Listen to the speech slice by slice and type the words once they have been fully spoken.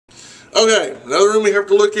Okay, another room we have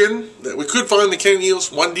to look in that we could find the Canon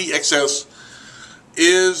EOS-1D XS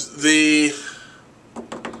is the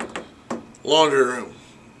laundry room.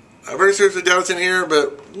 I very seriously doubt it's in here,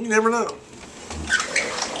 but you never know.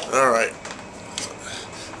 Alright.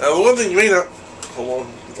 Now the one thing you may not, hold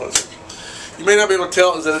on, you may not be able to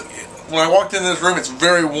tell is that when I walked in this room, it's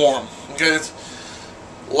very warm. Okay, it's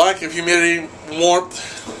lack of humidity, warmth.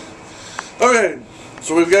 Okay,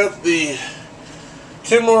 so we've got the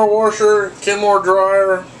Kenmore washer, Kenmore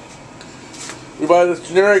dryer. We buy this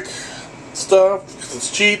generic stuff because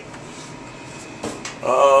it's cheap.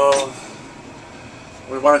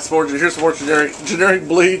 We buy some more. Here's some more generic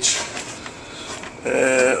bleach,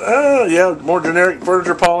 and yeah, more generic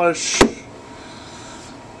furniture polish.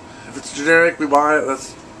 If it's generic, we buy it.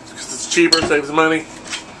 That's because it's cheaper, saves money.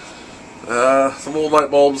 Some old light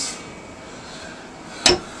bulbs.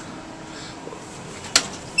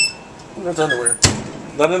 That's underwear.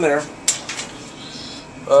 Not in there.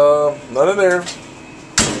 Not in there.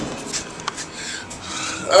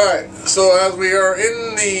 Alright, so as we are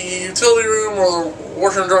in the utility room or the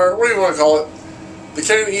washer and dryer, whatever you want to call it, the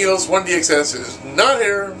Canon EOS-1D XS is not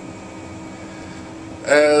here,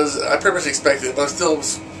 as I pretty much expected, but I still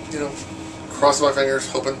was, you know, crossing my fingers,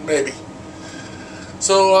 hoping, maybe.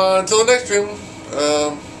 So, until the next room,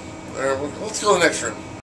 let's go to the next room.